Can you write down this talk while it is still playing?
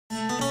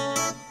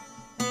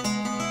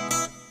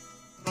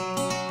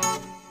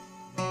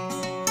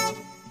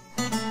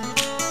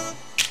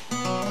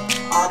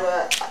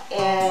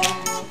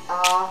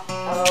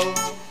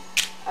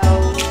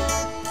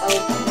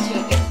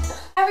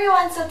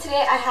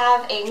I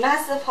have a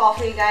massive haul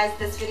for you guys.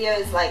 This video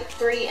is like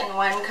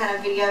 3-in-1 kind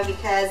of video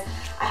because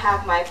I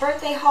have my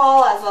birthday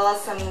haul as well as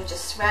some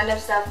just random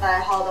stuff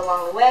that I hauled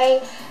along the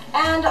way,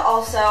 and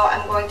also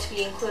I'm going to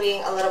be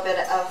including a little bit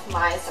of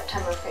my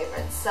September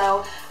favorites.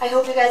 So I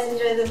hope you guys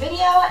enjoy the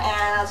video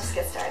and I'll just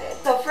get started.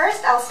 So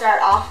first I'll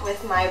start off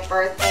with my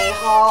birthday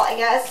haul, I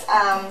guess.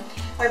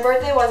 My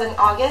birthday was in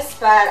August,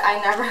 but I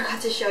never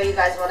got to show you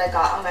guys what I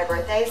got on my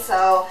birthday,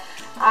 so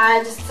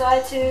I just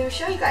decided to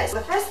show you guys.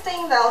 The first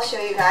thing that I'll show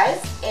you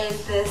guys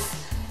is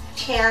this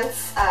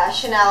Chance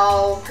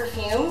Chanel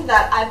perfume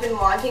that I've been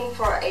wanting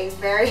for a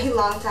very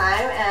long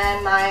time,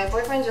 and my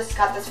boyfriend just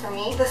got this for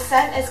me. The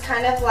scent is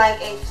kind of like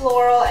a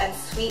floral and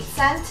sweet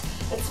scent.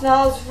 It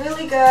smells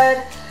really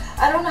good.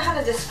 I don't know how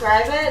to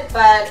describe it,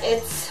 but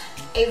it's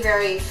a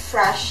very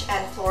fresh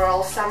and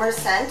floral summer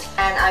scent,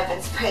 and I've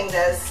been spraying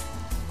this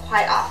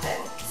quite often.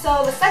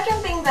 So the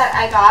second thing that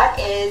I got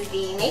is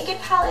the Naked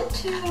palette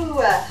too.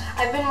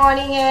 I've been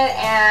wanting it,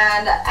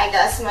 and I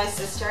guess my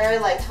sister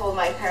like told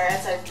my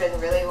parents I've been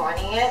really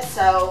wanting it,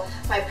 so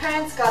my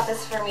parents got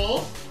this for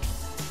me,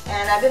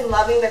 and I've been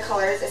loving the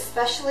colors,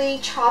 especially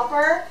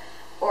Chopper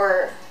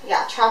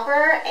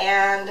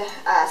and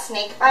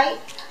Snake Bite.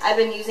 I've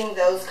been using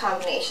those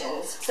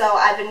combinations. So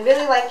I've been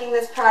really liking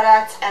this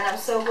product, and I'm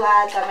so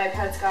glad that my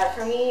parents got it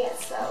for me.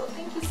 So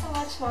thank you so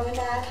much, Mom and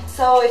Dad.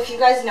 So if you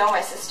guys know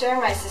my sister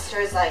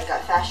is like a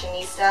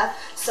fashionista.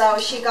 So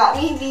she got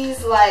me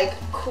these like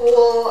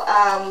cool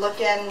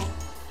looking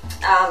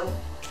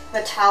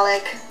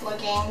metallic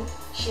looking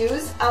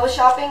shoes. I was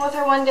shopping with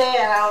her one day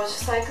and I was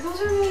just like, those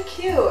are really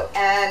cute,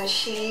 and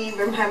she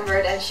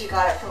remembered and she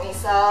got it for me,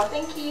 so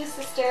thank you,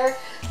 sister.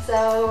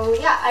 So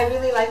yeah, I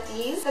really like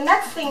these. The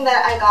next thing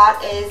that I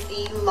got is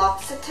the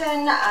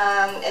L'Occitane.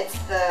 It's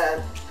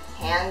the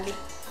hand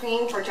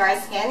cream for dry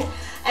skin,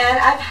 and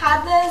I've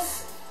had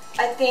this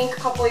I think a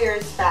couple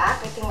years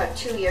back, I think like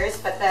 2 years,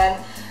 but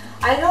then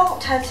I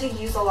don't tend to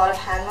use a lot of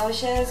hand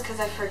lotions because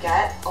I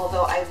forget,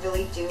 although I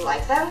really do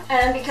like them.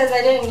 And because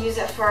I didn't use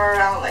it for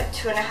around like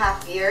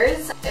 2.5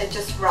 years, it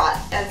just rot.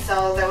 And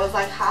so there was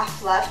like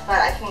half left, but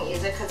I couldn't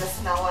use it because the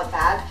smell went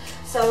bad.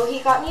 So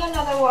he got me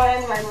another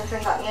one, my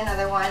boyfriend got me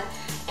another one,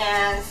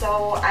 and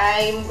so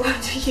I'm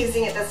going to be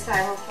using it this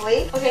time,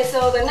 hopefully. Okay,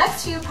 so the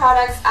next few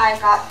products I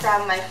got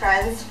from my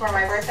friends for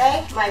my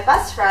birthday. My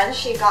best friend,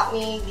 she got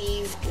me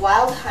these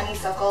Wild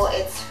Honeysuckle.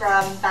 It's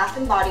from Bath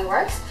 & Body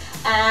Works.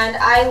 And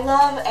I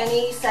love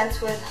any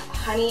scents with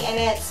honey in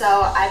it, so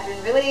I've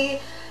been really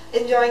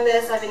enjoying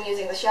this. I've been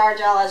using the shower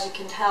gel, as you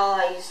can tell,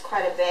 I used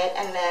quite a bit,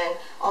 and then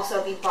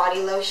also the body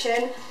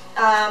lotion.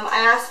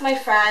 I asked my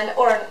friend,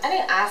 or I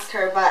didn't ask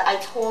her, but I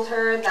told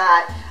her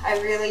that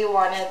I really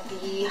wanted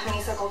the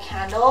honeysuckle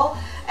candle,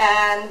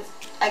 and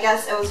I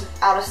guess it was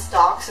out of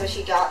stock, so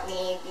she got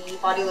me the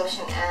body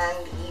lotion and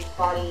the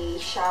body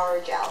shower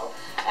gel.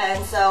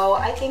 And so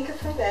I thank her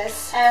for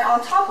this. And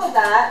on top of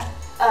that,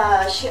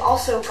 she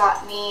also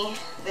got me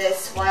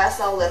this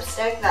YSL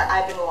lipstick that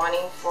I've been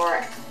wanting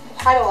for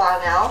quite a while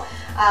now.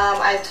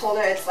 I told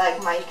her it's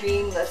like my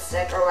dream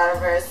lipstick or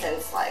whatever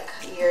since like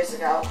years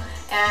ago.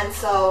 And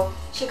so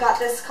she got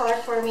this color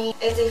for me.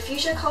 It's a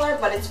fuchsia color,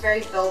 but it's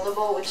very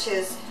buildable, which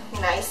is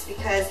nice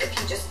because if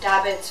you just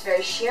dab it, it's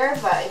very sheer,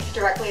 but if you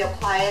directly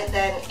apply it,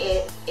 then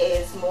it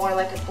is more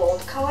like a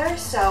bold color.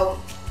 So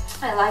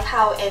I like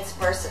how it's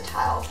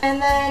versatile.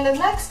 And then the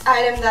next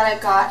item that I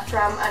got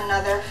from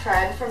another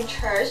friend from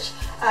church,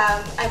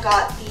 I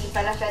got the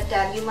Benefit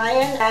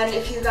Dandellion. And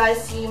if you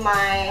guys see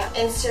my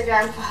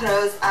Instagram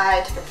photos,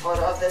 I took a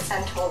photo of this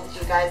and told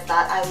you guys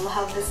that I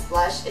love this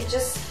blush. It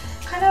just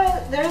kind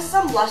of, there's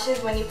some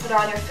blushes when you put it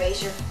on your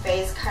face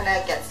kind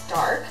of gets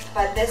dark,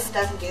 but this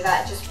doesn't do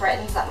that. It just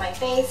brightens up my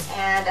face,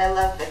 and I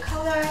love the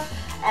color.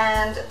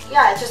 And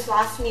yeah, it just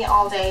lasts me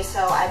all day,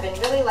 so I've been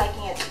really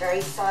liking it. It's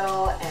very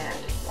subtle, and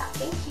yeah,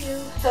 thank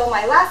you. So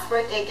my last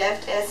birthday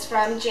gift is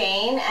from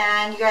Jane,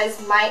 and you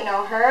guys might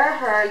know her.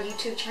 Her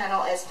YouTube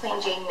channel is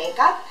Plain Jane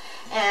Makeup,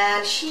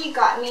 and she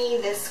got me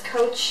this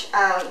Coach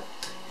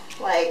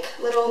like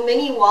little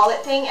mini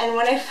wallet thing, and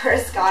when I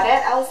first got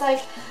it, I was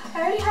like,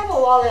 I already have a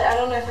wallet, I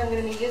don't know if I'm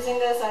going to be using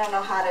this, I don't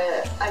know how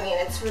to, I mean,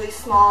 it's really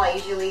small, I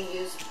usually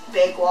use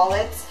big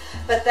wallets,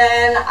 but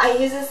then I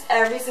use this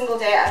every single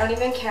day. I don't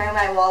even carry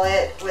my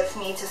wallet with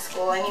me to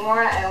school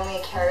anymore. I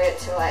only carry it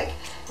to like,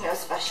 you know,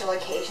 special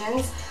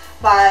occasions,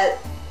 but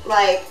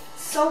like,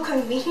 so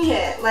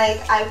convenient.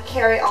 Like, I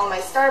carry all my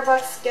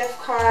Starbucks gift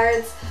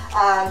cards,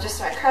 just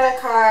my credit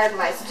card,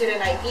 my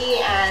student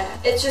ID, and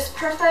it's just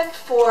perfect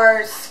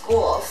for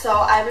school. So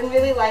I've been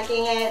really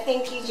liking it.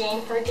 Thank you,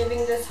 Jane, for giving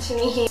this to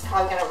me. It's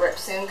probably gonna rip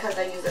soon because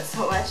I use it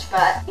so much,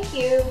 but thank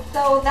you.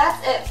 So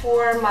that's it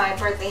for my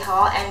birthday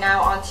haul, and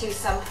now on to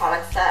some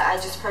products that I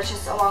just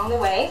purchased along the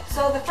way.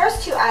 So the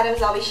first two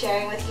items I'll be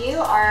sharing with you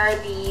are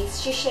the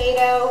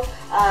Shiseido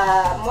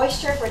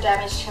Moisture for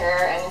Damaged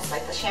Hair, and it's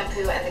like the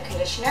shampoo and the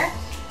conditioner.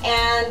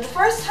 And the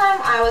first time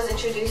I was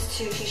introduced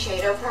to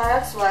Shiseido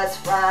products was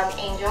from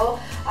Angel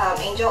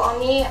on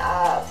Me,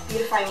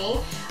 Beautify Me.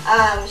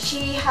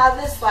 She had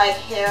this like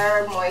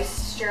hair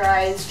moisture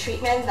moisturized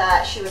treatment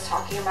that she was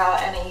talking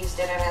about, and I used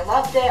it and I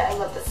loved it. I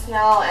loved the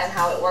smell and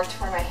how it worked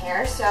for my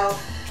hair. So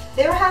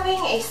they were having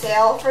a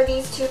sale for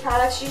these two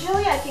products.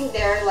 Usually I think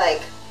they're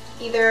like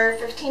either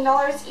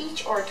 $15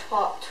 each or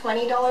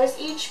 $20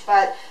 each,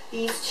 but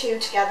these two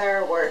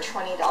together were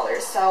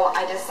 $20, so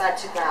I decided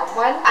to grab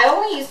one. I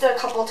only used it a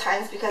couple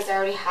times because I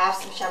already have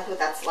some shampoo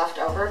that's left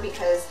over,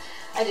 because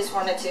I just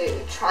wanted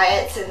to try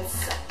it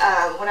since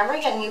whenever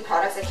I get new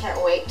products I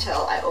can't wait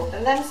till I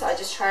open them, so I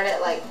just tried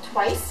it like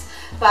twice.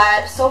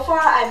 But so far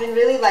I've been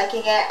really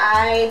liking it.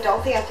 I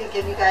don't think I could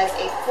give you guys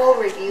a full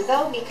review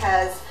though,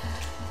 because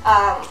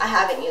I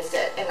haven't used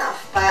it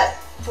enough, but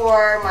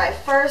for my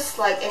first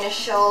like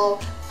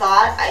initial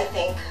thought, I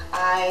think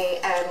I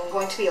am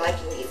going to be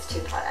liking these two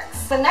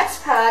products. The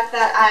next product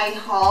that I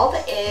hauled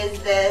is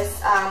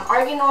this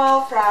argan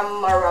oil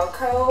from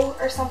Morocco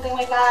or something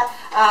like that.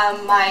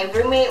 My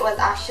roommate was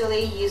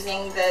actually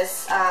using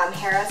this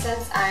hair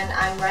essence, and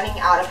I'm running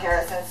out of hair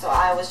essence, so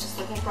I was just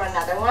looking for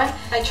another one.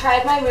 I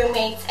tried my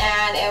roommate's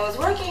and it was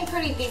working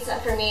pretty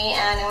decent for me,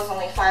 and it was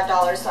only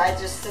 $5, so I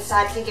just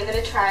decided to give it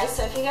a try.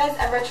 So if you guys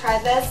ever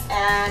tried this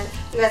and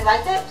you guys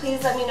liked it,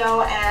 please let me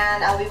know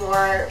and I'll be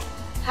more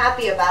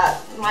happy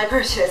about my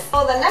purchase.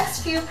 So the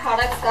next few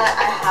products that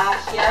I have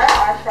here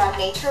are from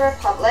Nature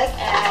Republic,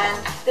 and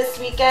this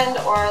weekend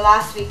or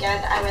last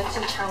weekend I went to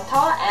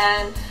Changta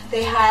and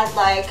they had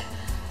like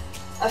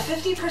a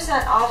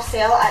 50% off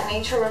sale at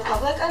Nature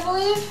Republic, I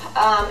believe.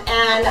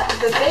 And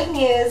the big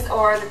news,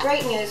 or the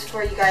great news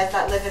for you guys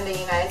that live in the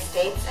United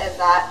States, is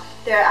that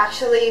they're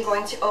actually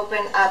going to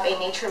open up a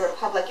Nature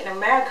Republic in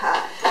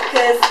America.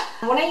 Because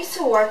when I used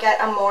to work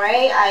at Amore,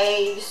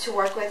 I used to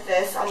work with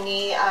this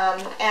Omni,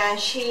 and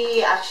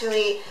she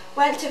actually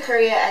went to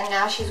Korea and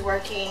now she's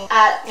working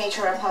at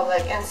Nature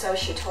Republic, and so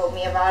she told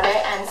me about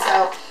it, and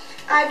so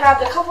I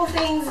grabbed a couple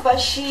things, but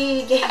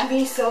she gave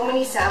me so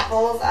many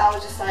samples. I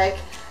was just like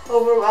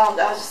overwhelmed.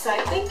 I was just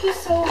like, thank you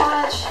so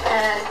much.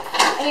 And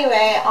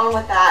anyway, on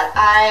with that,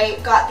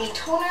 I got the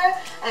toner,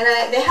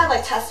 and they had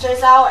like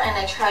testers out, and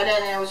I tried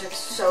it and it was just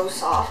so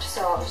soft,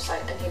 so I was just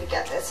like, I need to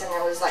get this, and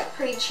it was like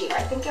pretty cheap.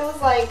 I think it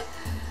was like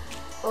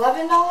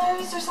 $11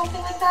 or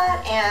something like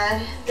that.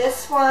 And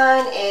this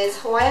one is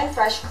Hawaiian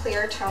Fresh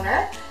Clear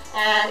Toner,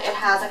 and it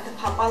has like the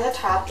pump on the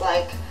top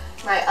like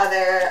my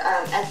other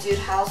Etude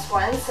House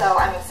one, so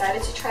I'm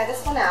excited to try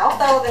this one out.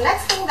 So the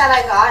next thing that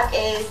I got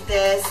is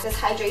this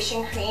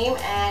hydration cream,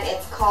 and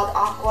it's called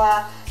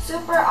Aqua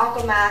Super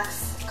Aqua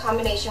Max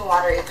Combination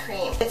Watery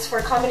Cream. It's for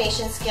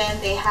combination skin.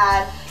 They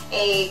had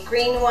a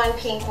green one,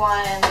 pink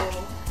one, and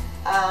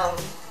I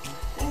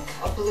think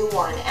a blue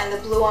one, and the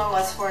blue one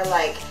was for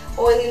like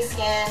oily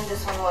skin,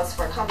 this one was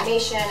for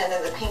combination, and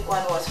then the pink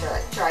one was for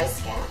like dry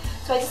skin.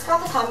 So I just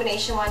got the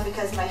combination one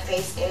because my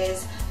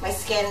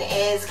skin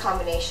is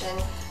combination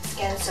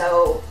skin,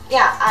 so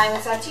yeah, I'm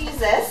excited to use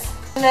this.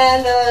 And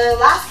then the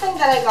last thing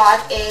that I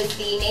got is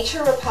the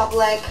Nature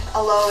Republic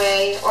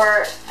Aloe,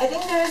 or I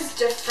think there's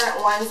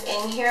different ones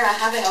in here. I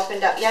haven't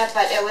opened up yet,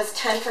 but it was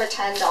 10 for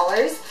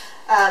 $10.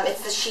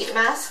 It's the sheet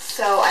mask,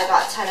 so I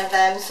got 10 of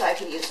them so I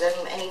could use them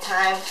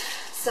anytime.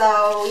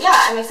 So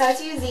yeah, I'm excited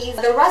to use these.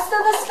 The rest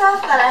of the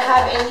stuff that I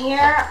have in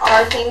here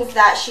are things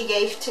that she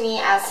gave to me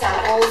as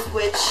samples,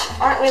 which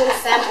aren't really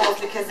samples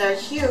because they're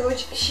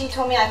huge. She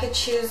told me I could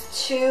choose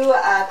two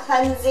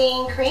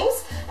cleansing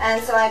creams,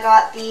 and so I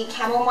got the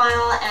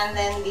Camomile and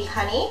then the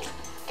Honey.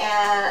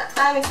 And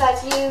I'm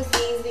excited to use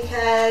these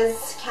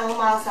because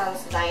Camomile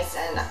sounds nice,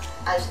 and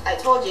I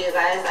told you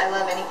guys I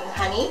love anything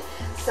honey.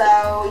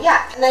 So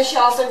yeah, and then she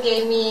also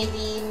gave me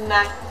the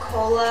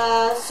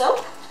Maccola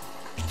soap.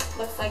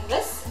 Looks like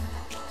this.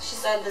 She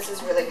said this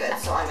is really good,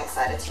 so I'm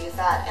excited to use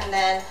that. And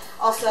then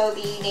also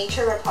the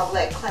Nature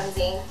Republic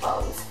cleansing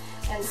foams,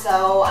 and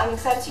so I'm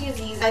excited to use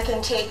these. I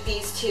can take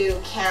these to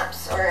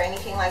camps or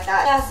anything like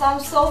that. Yeah, so I'm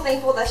so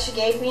thankful that she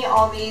gave me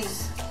all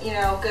these, you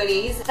know,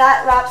 goodies.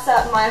 That wraps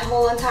up my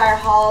whole entire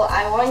haul.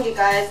 I warned you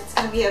guys it's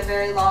gonna be a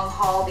very long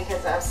haul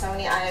because I have so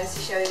many items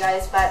to show you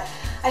guys, but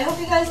I hope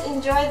you guys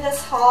enjoyed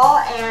this haul,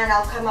 and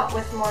I'll come up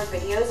with more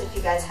videos. If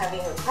you guys have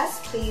any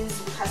requests,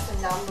 please request them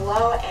down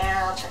below and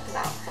I'll check them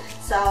out.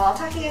 So I'll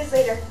talk to you guys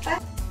later. Bye!